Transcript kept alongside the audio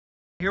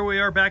Here we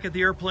are back at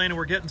the airplane and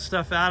we're getting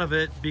stuff out of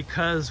it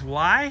because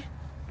why?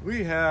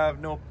 We have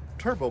no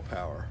turbo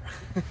power.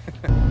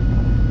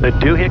 The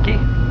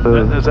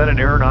doohickey? Is that an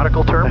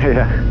aeronautical term?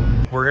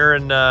 Yeah. We're here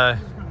in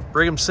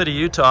Brigham City,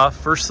 Utah.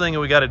 First thing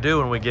we got to do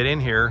when we get in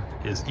here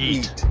is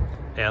eat.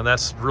 And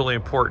that's really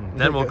important.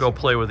 Then we'll go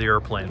play with the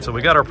airplane. So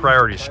we got our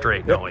priorities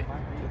straight, don't we?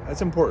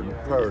 That's important,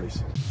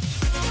 priorities.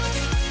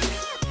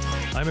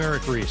 I'm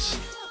Eric Reese.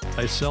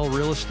 I sell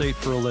real estate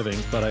for a living,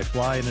 but I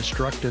fly and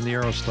instruct in the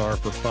Aerostar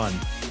for fun.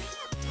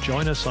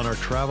 Join us on our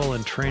travel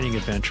and training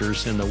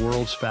adventures in the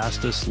world's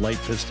fastest light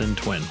piston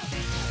twin.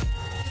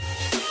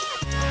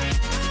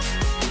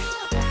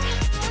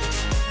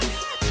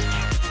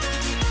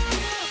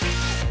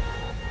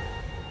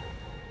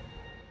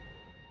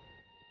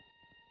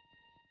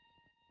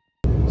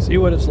 See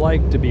what it's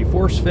like to be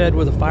force-fed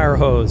with a fire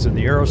hose in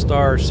the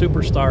Aerostar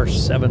Superstar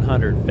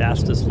 700,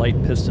 fastest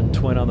light piston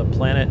twin on the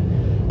planet,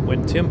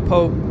 when Tim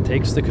Pope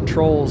takes the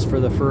controls for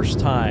the first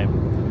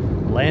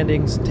time.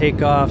 Landings,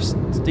 takeoffs,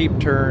 steep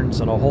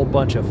turns, and a whole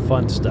bunch of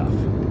fun stuff.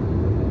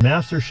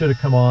 Master should have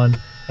come on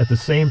at the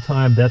same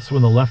time. That's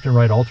when the left and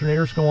right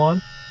alternators go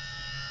on.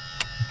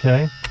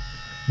 Okay.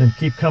 Then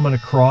keep coming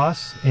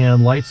across,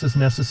 and lights as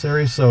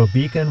necessary. So a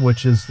beacon,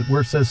 which is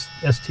where it says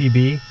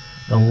STB,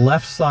 the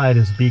left side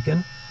is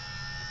beacon.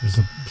 There's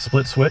a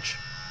split switch.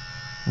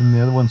 And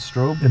the other one's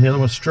strobe? And the other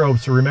one's strobe.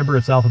 So remember,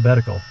 it's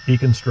alphabetical.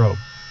 Beacon, strobe.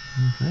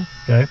 Okay.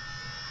 Okay.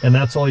 And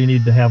that's all you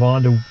need to have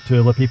on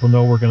to let people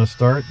know we're going to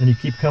start. And you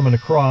keep coming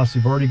across.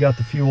 You've already got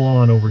the fuel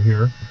on over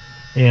here.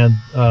 And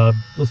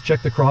let's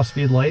check the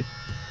crossfeed light.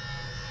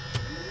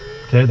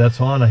 Okay,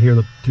 that's on. I hear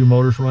the two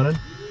motors running.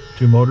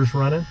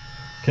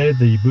 Okay,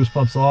 the boost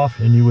pump's off,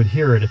 and you would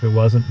hear it if it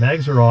wasn't.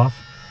 Mags are off.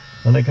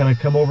 And I kind of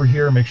come over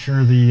here, make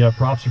sure the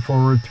props are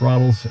forward,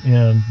 throttles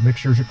and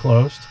mixtures are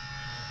closed.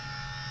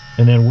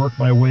 And then work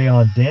my way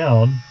on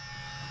down.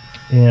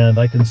 And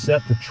I can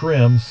set the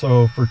trim.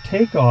 So for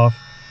takeoff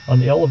on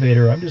the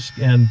elevator,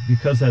 and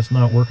because that's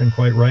not working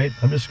quite right,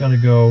 I'm just going to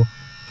go,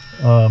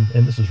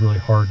 and this is really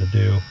hard to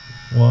do,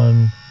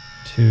 1,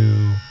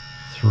 2,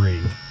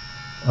 3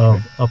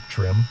 of up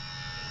trim.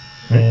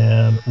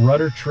 And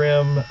rudder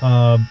trim,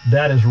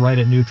 that is right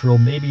at neutral.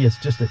 Maybe it's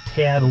just a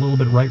tad, a little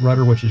bit right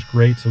rudder, which is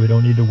great, so we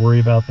don't need to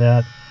worry about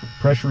that.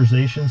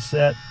 Pressurization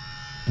set,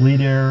 bleed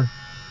air.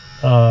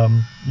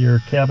 Your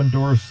cabin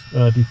doors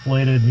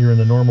deflated, you're in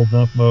the normal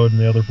dump mode, and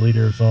the other bleed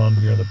air is on,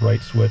 you're in the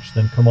bright switch.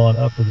 Then come on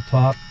up to the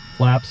top,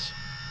 flaps.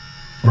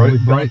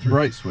 Bright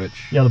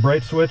switch. Yeah, the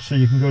bright switch, so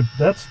you can go,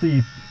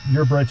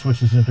 your bright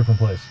switch is in a different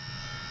place.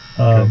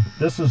 Okay.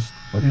 This is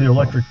the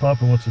electric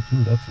pump, and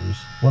that's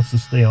loose, wants to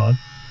stay on.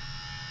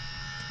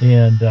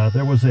 And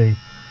there was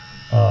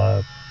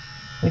I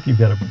think you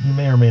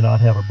may or may not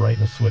have a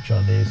brightness switch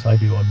on these. I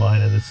do on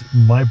mine, and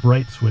my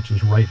bright switch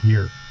is right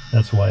here.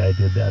 That's why I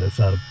did that. It's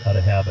out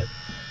of habit.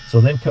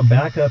 So then come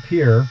back up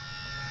here.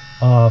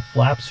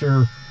 Flaps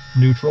are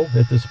neutral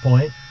at this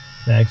point.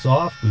 Mags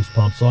off, boost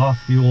pumps off,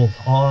 fuel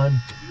on,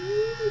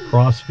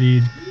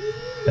 crossfeed,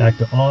 back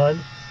to on.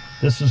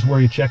 This is where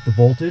you check the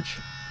voltage.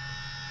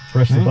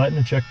 Press the button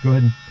and check. Go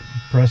ahead and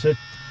press it.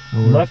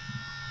 Left.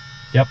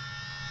 Yep.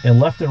 And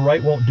left and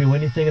right won't do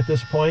anything at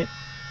this point.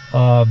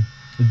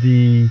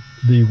 The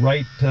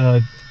right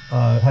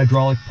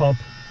hydraulic pump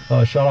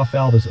shut-off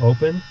valve is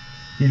open.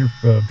 Heater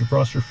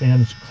defroster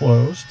fan is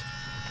closed.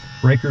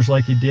 Breakers,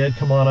 like you did,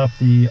 come on up.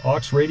 The aux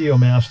radio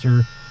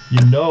master,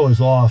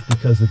 is off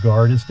because the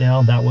guard is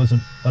down. That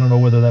wasn't, I don't know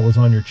whether that was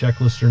on your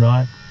checklist or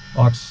not.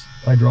 Aux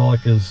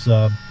hydraulic is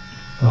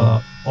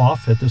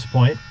off at this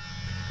point.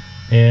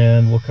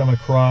 And we'll come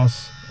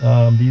across,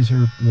 these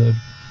are the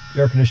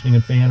air conditioning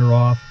and fan are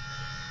off.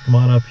 Come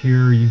on up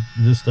here.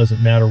 This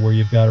doesn't matter where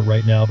you've got it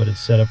right now, but it's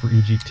set up for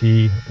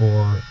EGT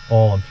or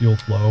all on fuel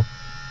flow.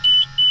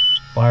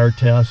 Fire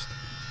test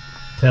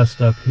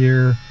up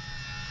here,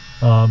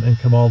 and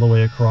come all the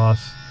way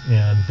across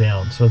and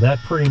down. So that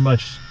pretty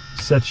much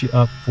sets you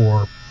up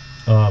for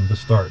the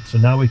start. So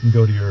now we can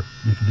go to you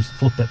can just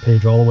flip that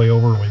page all the way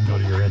over, and we can go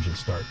to your engine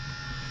start.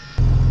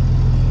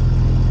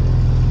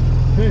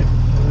 Okay,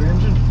 another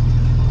engine.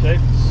 Okay,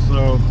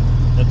 so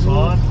that's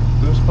on.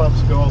 Boost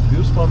pumps go.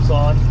 Boost pumps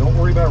on. Don't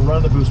worry about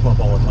running the boost pump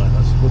all the time.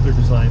 That's what they're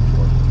designed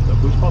for. So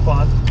boost pump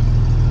on.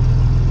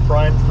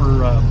 Prime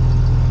for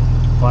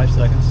 5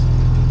 seconds.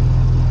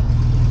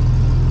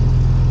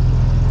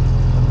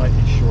 That might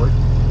be short.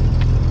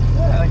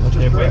 Yeah, I think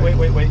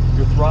okay, wait.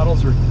 Your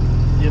throttles are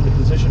in the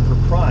position for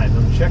prime.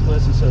 On the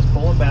checklist it says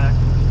pull them back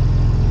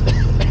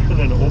and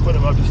then open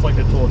them up just like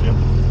I told you.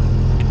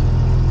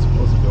 Let's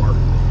close the door.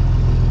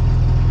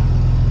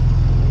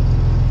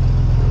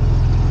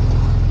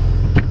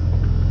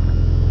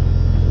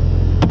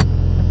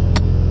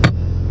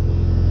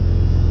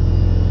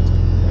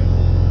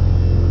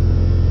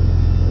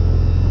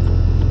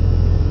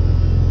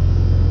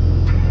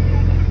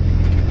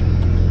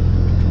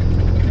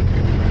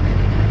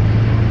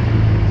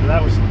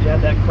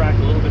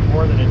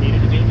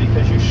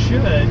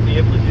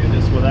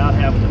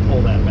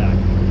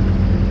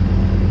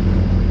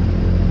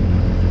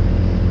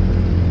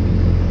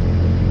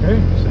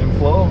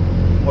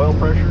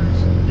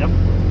 pressures Yep.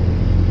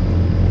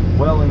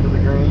 well into the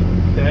green.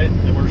 Okay,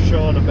 and we're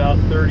showing about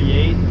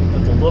 38.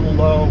 That's a little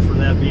low for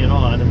that being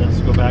on. And let's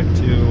go back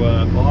to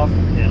off,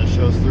 and it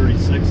shows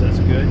 36. That's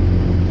good.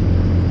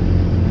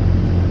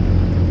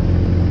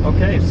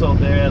 Okay, so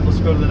then let's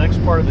go to the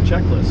next part of the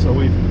checklist. So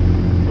we've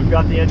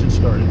got the engine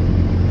started.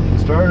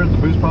 Started, the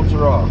boost pumps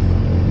are off.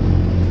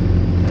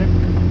 Okay.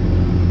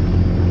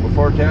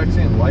 Before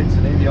taxiing, lights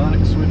and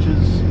avionics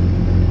switches.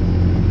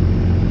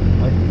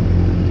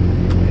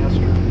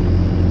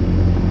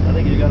 I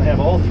think you're going to have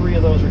all three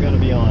of those are going to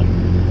be on.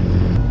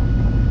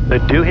 The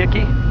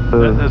doohickey?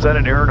 Is that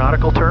an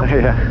aeronautical term?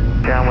 Yeah.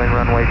 Downwind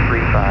runway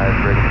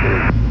 35, ready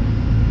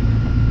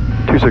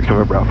to 26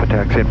 November Alpha,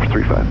 taxiing for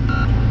 35.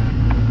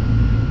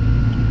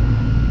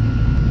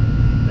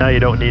 Now you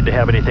don't need to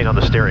have anything on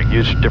the steering.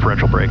 Use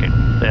differential braking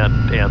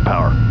and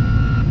power.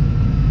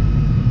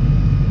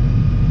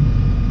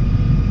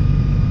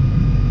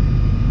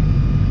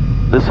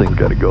 This thing's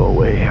got to go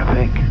away, I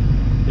think.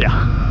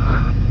 Yeah.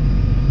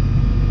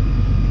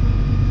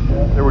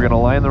 Then we're going to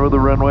line the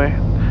runway,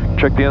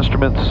 check the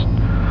instruments,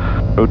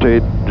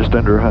 rotate just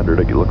under 100,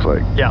 it looks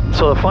like. Yeah,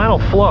 so the final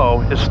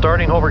flow is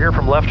starting over here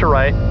from left to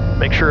right.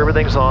 Make sure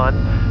everything's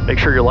on. Make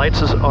sure your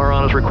lights are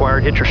on as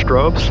required. Hit your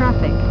strobes.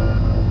 Traffic.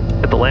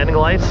 Hit the landing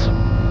lights,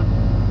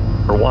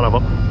 or one of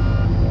them.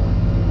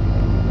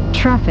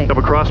 Traffic. Come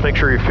across, make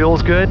sure your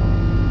fuel's good.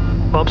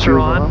 Pumps are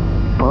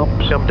on.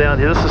 Pumps. Come down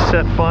here. This is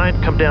set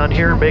fine. Come down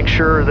here. Make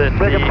sure that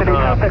the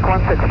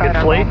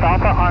inflate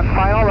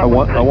I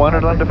want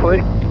it on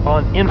deflate.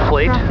 on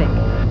inflate, Traffic.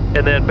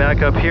 and then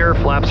back up here.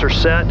 Flaps are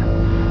set.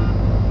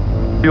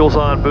 Fuel's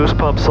on. Boost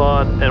pumps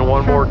on, and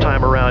one more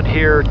time around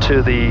here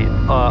to the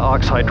aux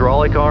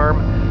hydraulic arm,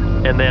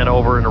 and then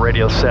over in the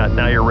radio set.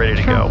 Now you're ready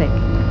to Traffic.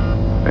 go.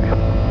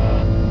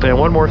 And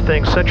one more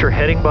thing. Set your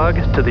heading bug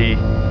to the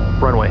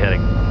runway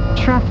heading.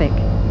 Traffic.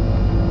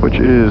 Which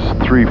is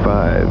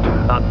 35.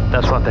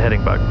 That's not the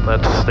heading bug.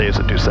 That stays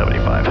at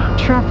 275.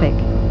 Traffic.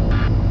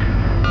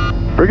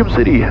 Brigham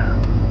City.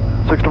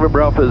 6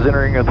 November Alpha is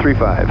entering a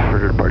 35 for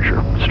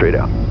departure, straight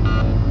out.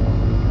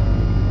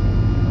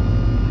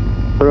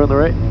 Clear on the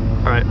right?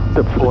 All right.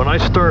 When I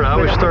start, I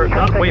always start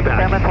not way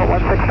back.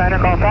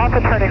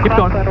 Keep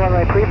going.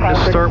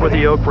 Just start with the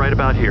yoke right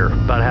about here,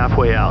 about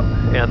halfway out,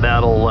 and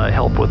that'll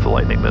help with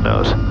lightening the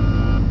nose.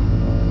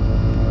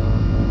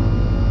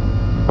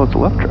 Oh, it's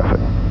left traffic.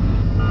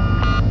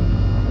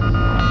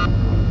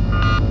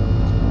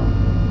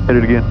 Hit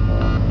it again.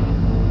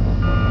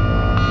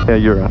 Yeah,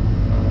 you're on.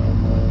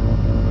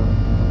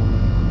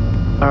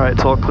 All right,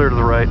 it's all clear to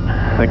the right.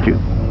 Thank you.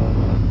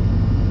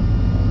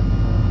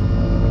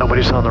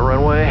 Nobody's on the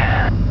runway.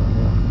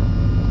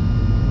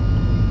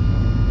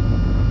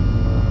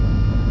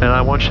 And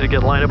I want you to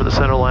get lined up at the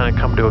center line and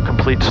come to a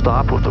complete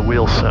stop with the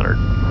wheels centered.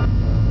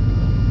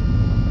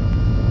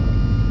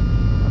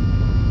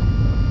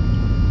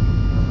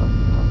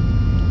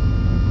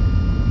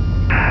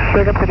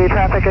 Brigham City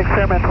traffic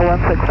experimental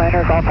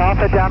 169er Golf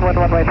Alpha, downwind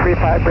runway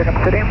 35,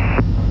 Brigham City.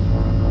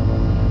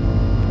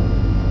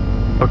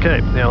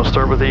 Okay, now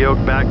start with the yoke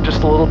back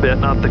just a little bit,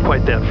 not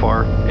quite that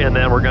far. And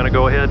then we're going to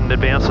go ahead and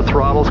advance the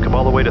throttles, come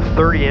all the way to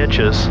 30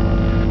 inches.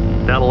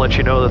 That'll let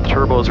you know that the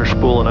turbos are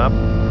spooling up.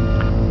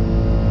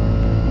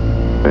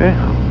 Okay.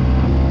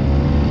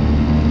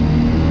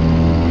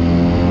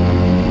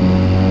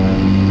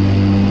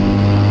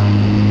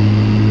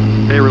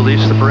 Okay,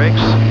 release the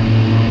brakes.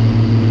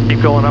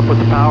 Keep going up with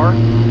the power.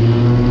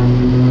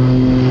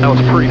 That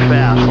was pretty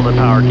fast on the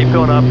power. Keep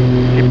going up.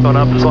 Keep going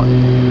up.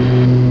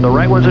 The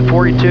right one's at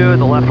 42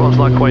 and the left one's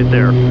not quite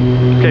there.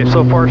 Okay,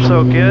 so far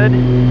so good.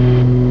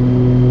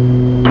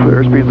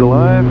 Clear speed's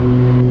alive.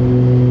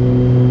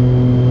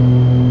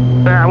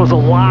 That was a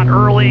lot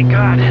early.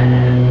 God.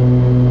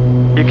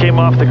 You came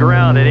off the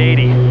ground at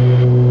 80.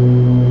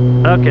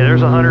 Okay,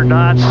 there's 100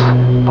 knots.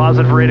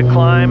 Positive rate of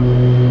climb.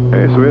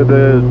 Okay, so we had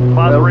the...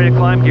 Positive rate of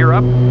climb. Gear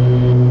up.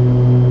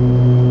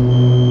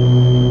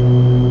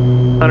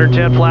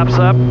 110 flaps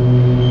up.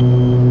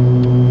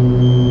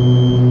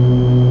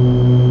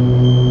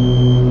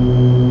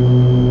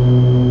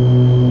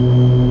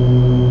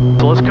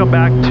 So let's come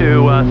back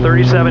to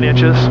 37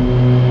 inches.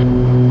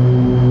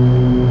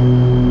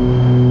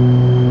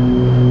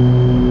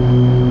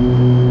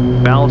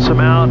 Balance them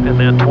out, and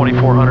then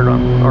 2,400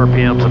 on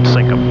RPMs and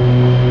sink them.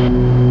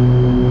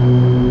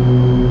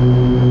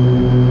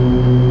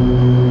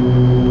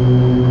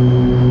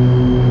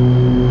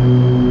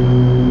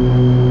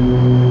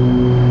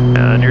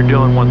 And you're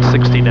doing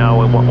 160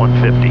 now and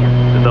 150.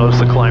 And notice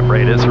the climb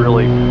rate is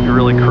really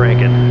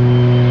cranking.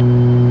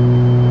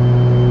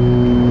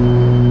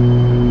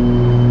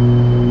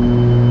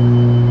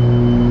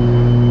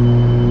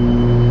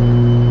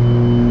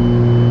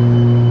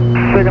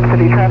 Brigham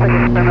City traffic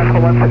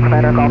experimental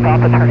 169er Golf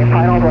Alpha, turning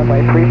final,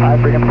 runway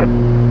 35, Brigham City.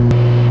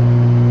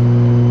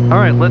 All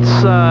right,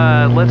 let's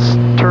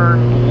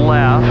turn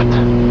left,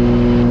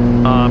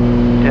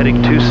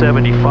 heading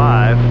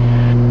 275,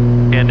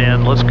 and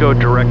then let's go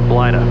direct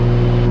Blida.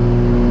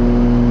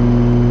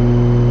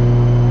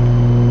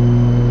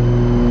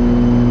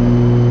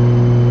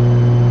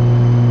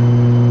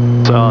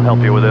 So I'll help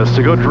you with this.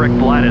 To go direct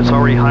BLIDA, it's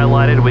already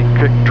highlighted. We can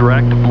click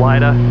direct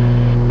BLIDA,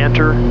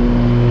 enter,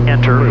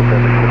 enter,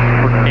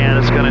 and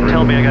it's going to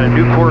tell me I got a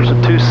new course of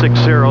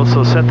 260,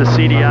 so set the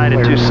CDI to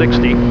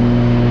 260.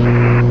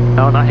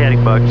 No, not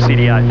heading bug,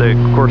 CDI, the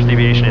course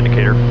deviation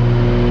indicator.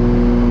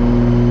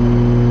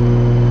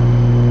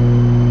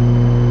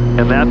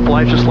 And that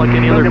flies just like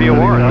any other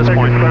VOR at this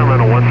point.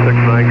 Experimental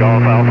 169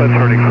 Golf Alpha,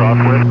 turning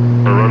crosswind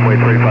for runway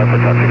 35 for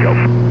touch and go.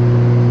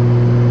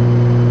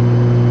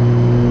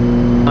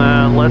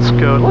 Let's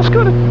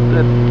go to,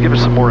 give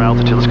us some more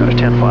altitude. Let's go to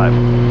 10.5.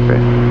 Okay.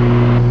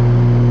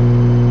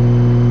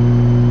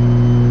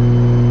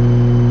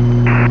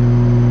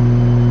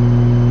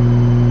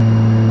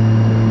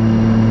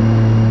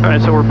 All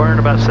right, so we're burning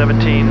about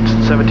 17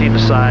 to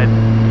side.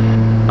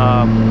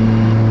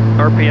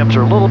 RPMs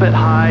are a little bit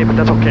high, but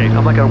that's okay.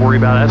 I'm not going to worry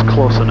about it. That's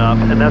close enough,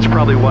 and that's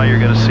probably why you're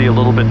going to see a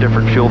little bit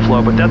different fuel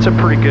flow. But that's a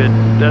pretty good.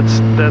 That's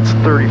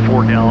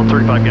 35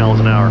 gallons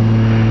an hour.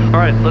 All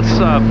right, let's.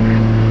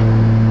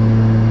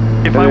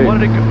 If I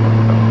wanted to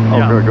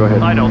go, go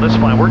ahead. I know, that's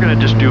fine. We're going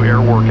to just do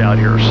air work out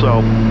here.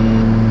 So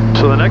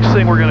the next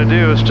thing we're going to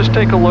do is just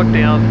take a look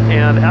down,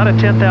 and out of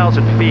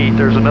 10,000 feet,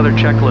 there's another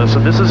checklist,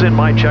 and this is in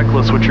my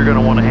checklist, which you're going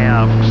to want to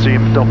have, so you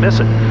don't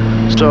miss it.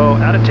 So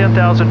out of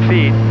 10,000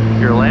 feet,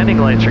 your landing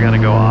lights are going to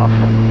go off,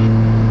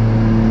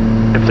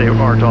 if they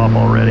aren't off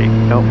already.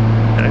 Nope.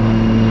 Okay.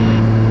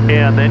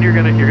 And then you're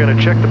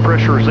gonna check the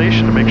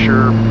pressurization to make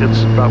sure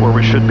it's about where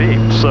we should be.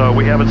 So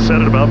we have it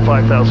set at about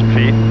 5,000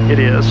 feet. It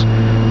is.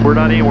 We're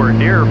not anywhere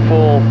near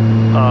full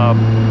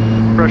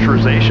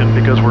pressurization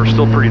because we're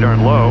still pretty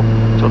darn low.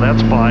 So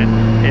that's fine.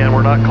 And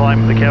we're not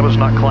climbing. The cabin's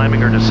not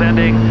climbing or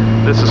descending.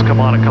 This has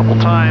come on a couple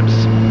times,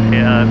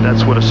 and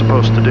that's what it's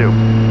supposed to do.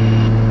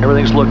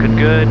 Everything's looking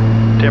good.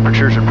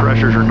 Temperatures and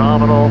pressures are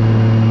nominal.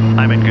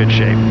 I'm in good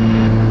shape.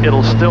 The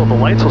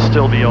lights will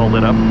still be all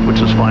lit up, which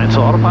is fine.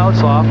 So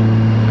autopilot's off.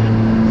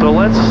 So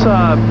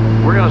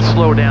we're going to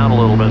slow down a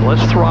little bit.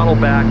 Let's throttle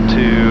back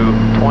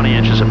to 20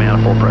 inches of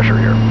manifold pressure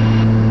here.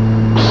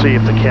 See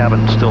if the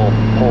cabin still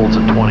holds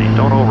at 20.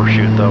 Don't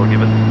overshoot though,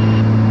 give it.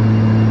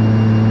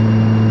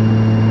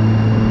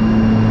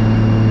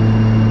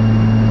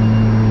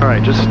 All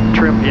right, just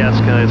trim, yeah,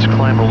 it's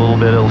climbing a little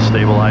bit, it'll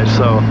stabilize.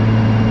 So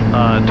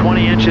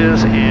 20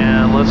 inches,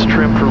 and let's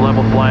trim for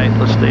level flight.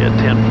 Let's stay at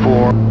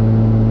 10.4.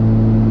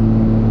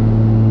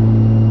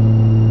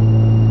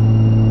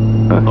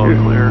 Oh,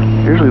 clear.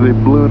 Usually they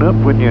balloon up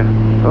when you...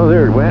 Oh,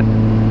 there it went.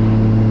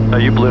 Oh,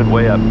 you ballooned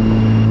way up.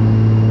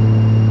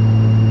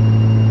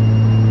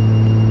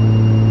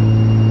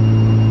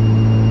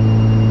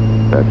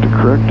 Back to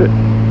correct it.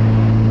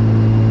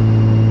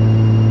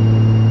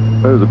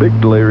 That was a big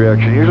delay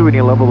reaction. Usually when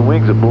you level the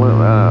wings, it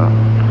balloon.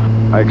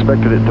 I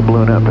expected it to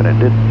balloon up, and it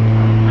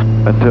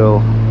didn't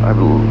until I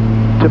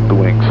tipped the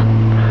wings.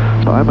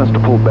 So I must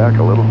have pulled back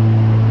a little.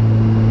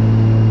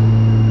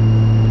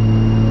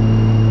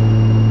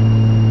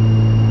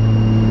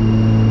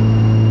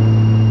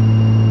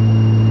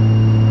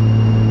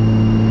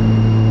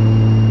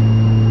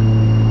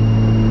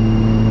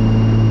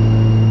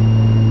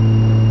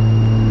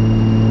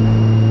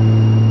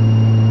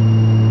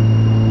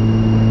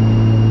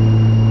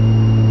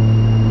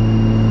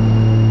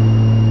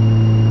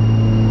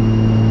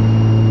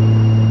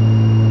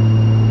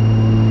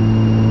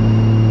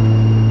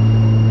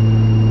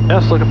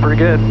 That's looking pretty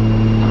good.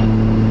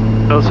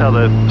 Notice how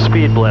the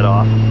speed bled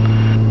off.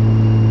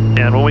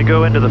 And when we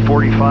go into the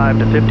 45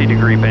 to 50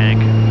 degree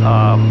bank,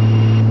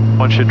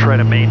 one should try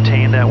to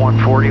maintain that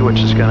 140, which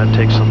is going to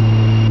take some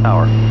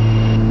power.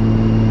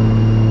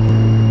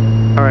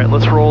 All right,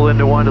 let's roll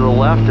into one to the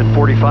left at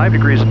 45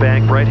 degrees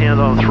bank, right hand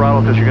on the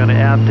throttle, because you're going to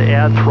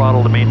add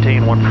throttle to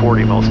maintain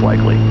 140 most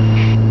likely.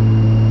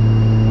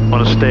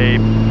 Want to stay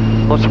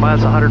plus or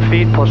minus 100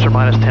 feet, plus or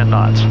minus 10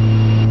 knots.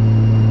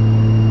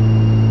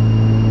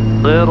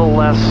 Little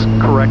less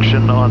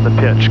correction on the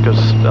pitch, because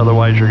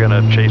otherwise you're going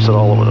to chase it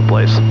all over the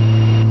place.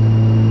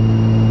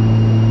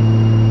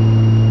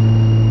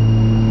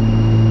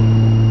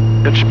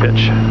 Pitch,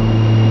 pitch.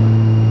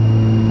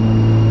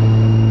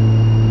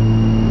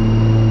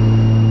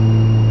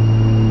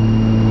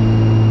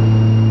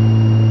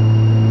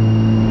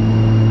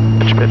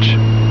 Pitch, pitch.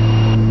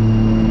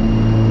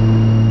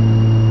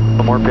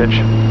 One more pitch.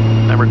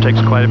 Remember, it takes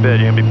quite a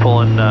bit. You're going to be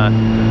pulling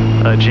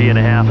a G&a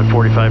at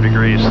 45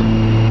 degrees.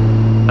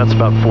 That's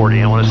about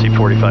 40. I want to see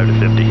 45 to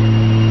 50.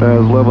 I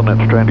was leveling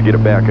it, trying to get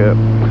it back up.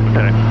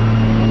 Okay.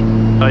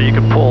 You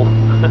can pull.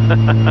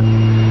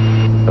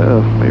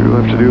 Maybe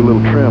we'll have to do a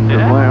little trim.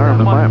 Yeah, my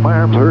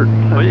arm's hurt.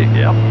 Well,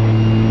 yeah.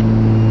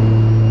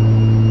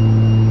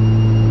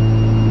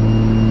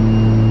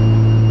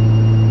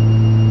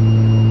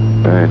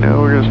 Alright, now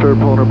we're going to start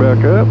pulling her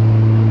back up.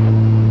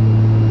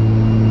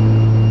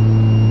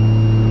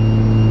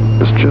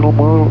 Just gentle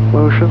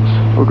motions.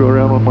 We'll go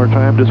around one more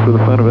time just for the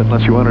fun of it,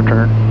 unless you want to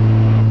turn.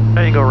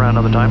 Yeah, you can go around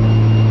another time.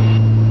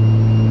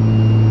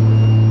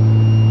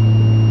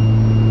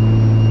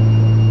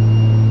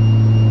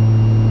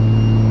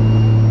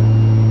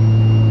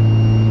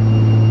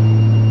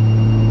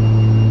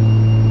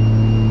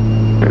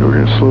 Okay, we're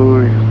going to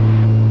slowly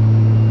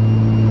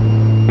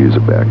use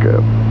it back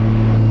up.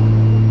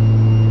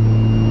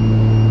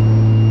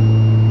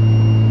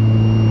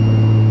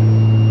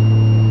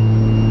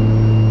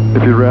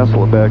 If you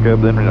wrestle it back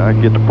up, then I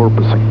can get to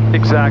porpoising.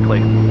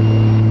 Exactly.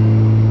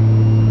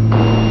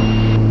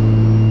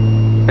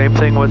 Same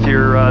thing with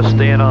your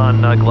staying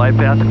on glide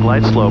path and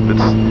glide slope.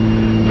 It's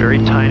very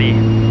tiny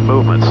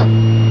movements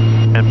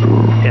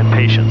and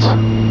patience.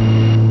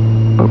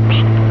 Oops,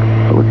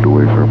 I looked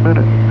away for a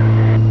minute.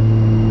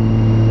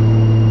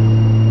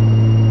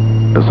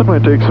 This one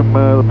might take some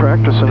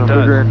practicing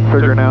and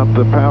figuring out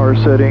the power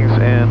settings,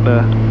 and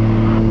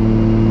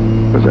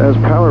because as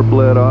power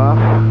bled off,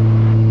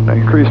 I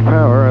increased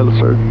power, I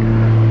started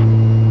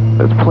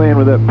playing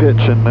with that pitch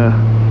and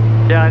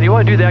yeah, and you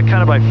want to do that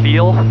kind of by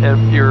feel,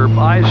 and your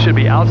eyes should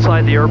be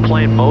outside the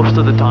airplane most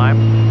of the time,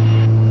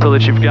 so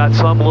that you've got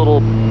some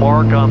little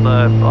mark on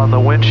the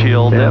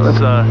windshield. Yeah, that's,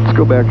 let's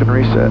go back and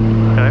reset.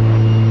 Okay.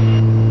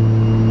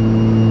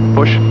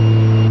 Push.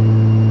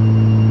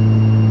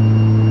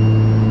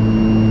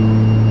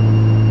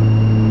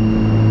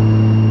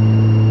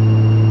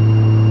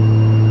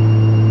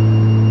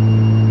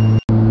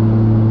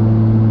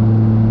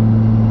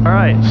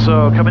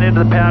 So coming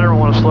into the pattern, we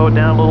want to slow it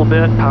down a little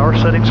bit. Power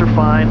settings are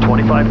fine.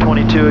 25,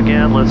 22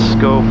 again. Let's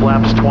go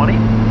flaps 20.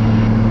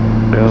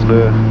 Down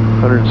to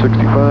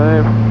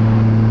 165.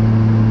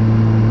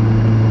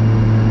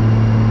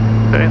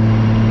 Okay.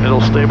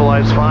 It'll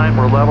stabilize fine.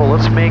 We're level.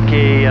 Let's make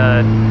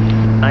a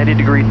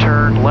 90-degree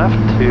turn left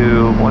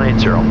to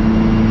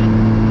 180.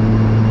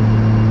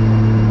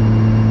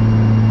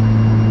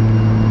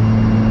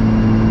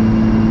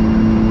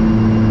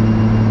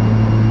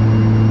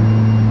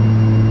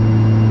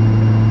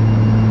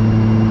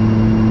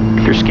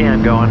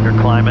 Scan going, you're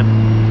climbing.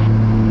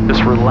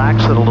 Just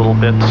relax it a little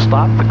bit,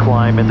 stop the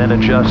climb, and then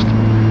adjust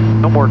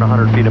no more than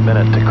 100 feet a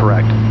minute to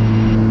correct.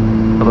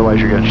 Otherwise,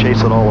 you're going to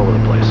chase it all over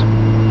the place.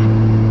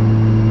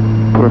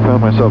 What I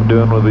found myself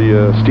doing with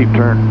the steep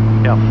turn.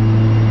 Yeah.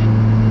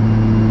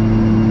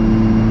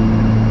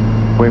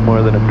 Way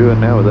more than I'm doing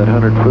now with that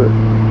 100 foot.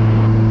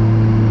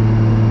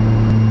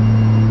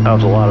 That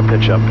was a lot of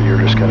pitch up, but you're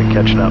just kind of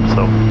catching up.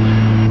 So,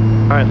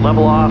 all right,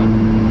 level off,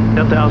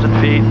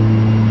 10,000 feet.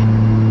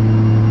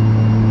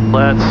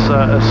 Let's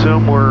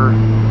assume we're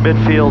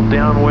midfield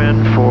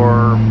downwind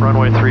for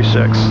runway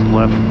 36,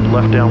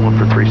 left downwind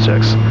for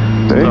 36.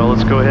 Okay. So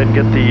let's go ahead and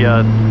get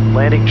the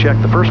landing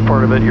check. The first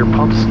part of it, your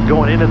pumps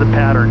going into the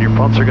pattern, your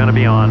pumps are going to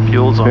be on,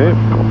 fuel's on. Okay,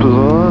 pump is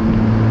on.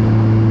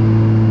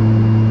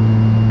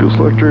 Fuel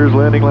selectors,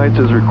 landing lights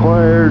as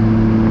required.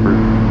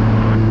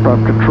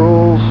 Prop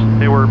controls.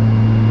 Okay, we're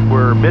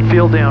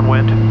midfield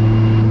downwind.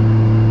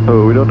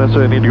 Oh, we don't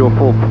necessarily need to go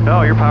full.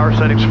 No, your power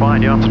setting's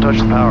fine. You don't have to touch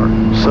the power.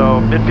 So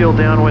midfield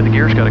downwind, the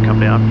gear's got to come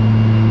down.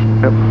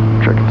 Yep.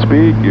 Checking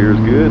speed. Gear's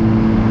good.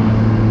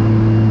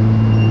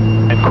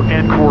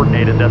 And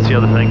coordinated. That's the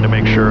other thing to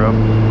make sure of.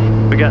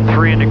 We got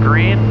 3 into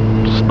green.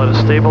 Just let it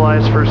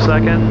stabilize for a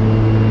second.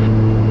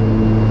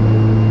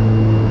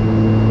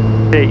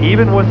 Okay,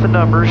 even with the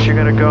numbers, you're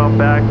going to go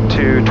back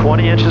to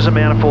 20 inches of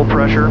manifold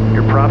pressure.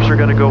 Your props are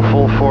going to go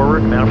full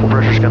forward. Manifold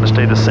pressure is going to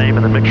stay the same,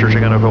 and the mixtures are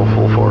going to go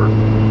full forward.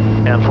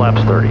 And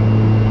flaps 30.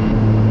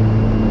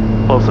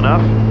 Close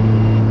enough?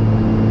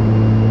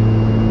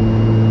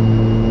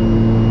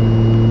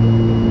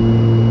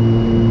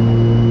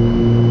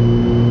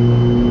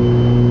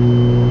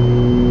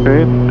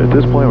 Okay, at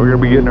this point we're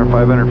going to be getting our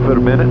 500 foot a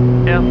minute.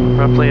 Yeah,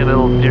 roughly,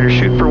 and you're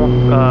shooting for,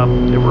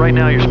 right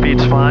now your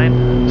speed's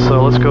fine,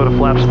 so let's go to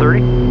flaps 30.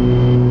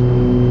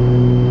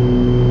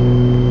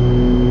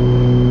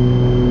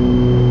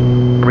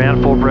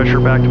 Manifold pressure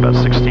back to about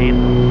 16.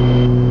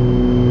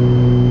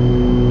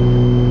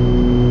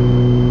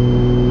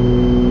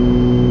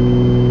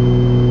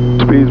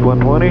 Speed's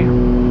 120.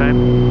 Okay,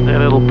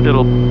 and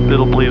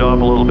it'll bleed off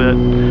a little bit,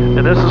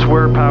 and this is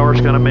where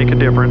power's going to make a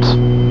difference.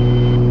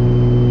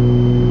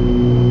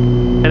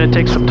 And it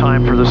takes some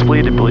time for the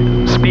speed to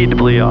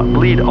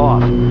bleed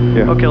off.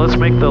 Yeah. Okay, let's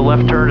make the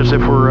left turn as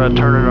if we're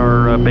turning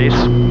our base.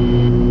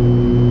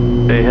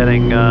 Okay,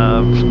 heading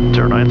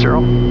 090.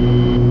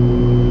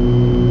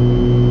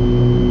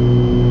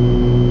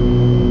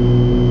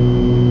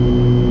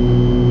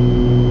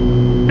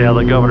 Yeah,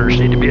 the governors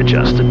need to be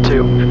adjusted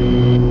too.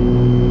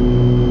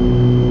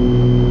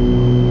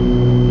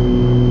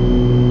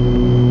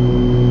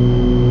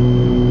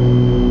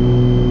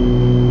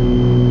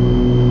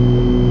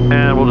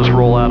 And we'll just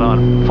roll out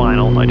on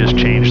final. I just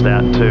changed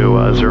that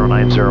to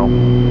 090.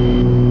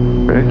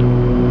 Okay.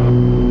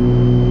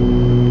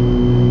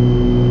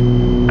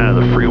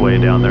 The freeway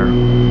down there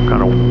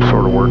kind of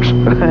sort of works.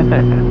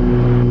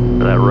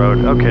 That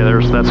road. Okay,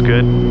 that's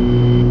good.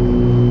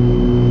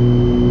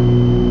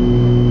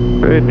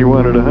 Okay, and you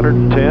wanted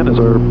 110 as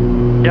our...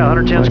 Yeah,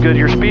 110 is good.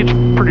 Your speed's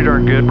pretty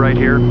darn good right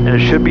here, and it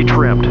should be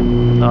trimmed.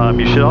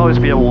 You should always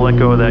be able to let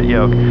go of that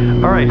yoke.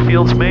 All right,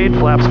 field's made,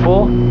 flaps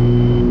full.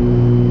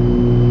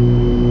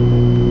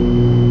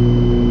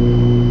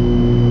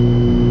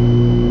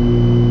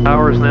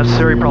 Power is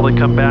necessary, probably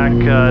come back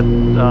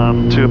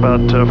to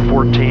about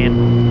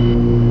 14.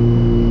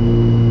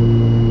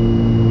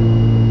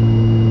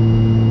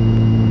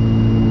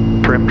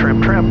 trim,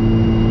 trim, trim.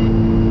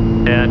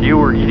 And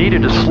you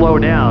needed to slow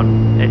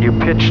down, and you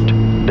pitched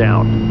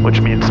down,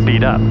 which means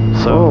speed up.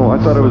 So. Oh, I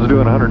thought I was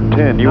doing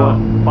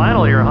 110.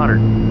 Finally you're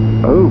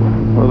 100. Oh,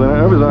 well then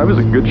I was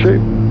in good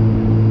shape.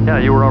 Yeah,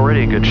 you were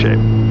already in good shape.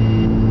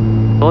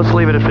 Well, let's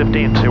leave it at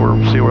 15. See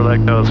where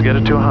that goes. Get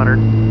it to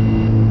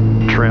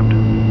 100. Trimmed.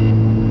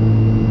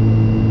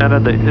 And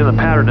in the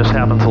pattern, this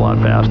happens a lot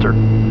faster.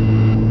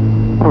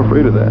 I'm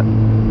afraid of that.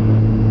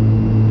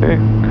 Okay,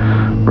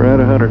 we're at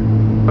 100.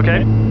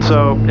 Okay,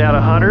 so at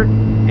 100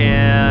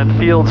 and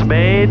fields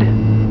made.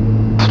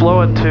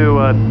 Slow it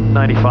to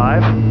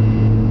 95.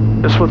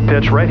 This with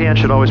pitch. Right hand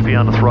should always be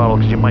on the throttle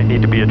because you might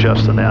need to be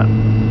adjusting that.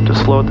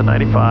 Just slow it to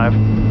 95.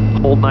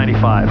 Hold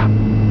 95.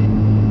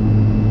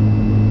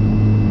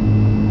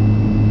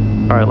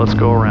 All right, let's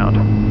go around.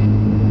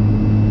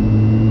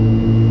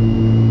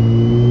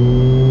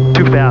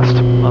 Too fast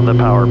on the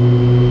power.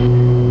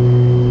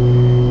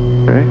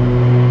 Okay.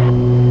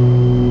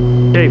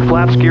 Okay,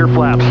 flaps, gear,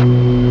 flaps.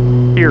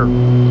 Gear,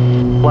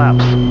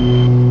 flaps.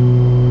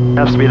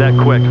 Has to be that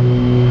quick.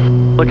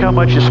 Look how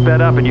much you sped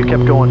up and you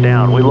kept going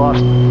down. We lost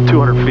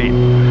 200 feet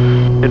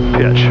in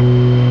pitch.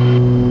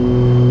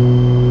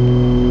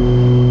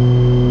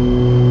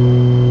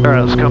 All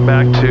right, let's come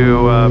back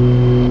to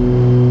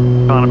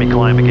economy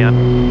climb again.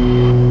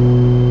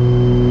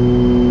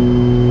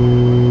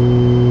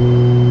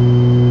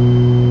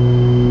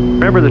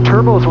 Remember, the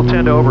turbos will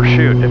tend to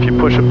overshoot if you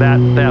push them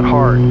that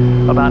hard.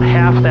 About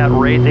half that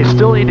rate. They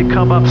still need to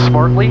come up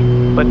smartly,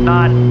 but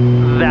not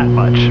that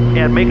much.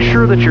 And make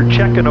sure that you're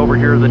checking over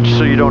here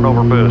so you don't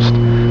overboost.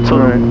 So.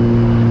 All right.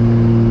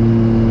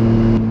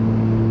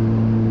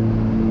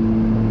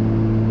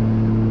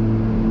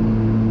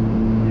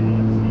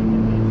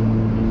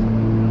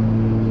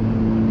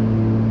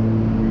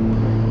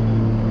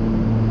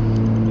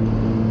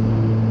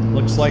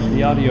 Looks like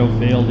the audio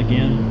failed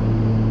again.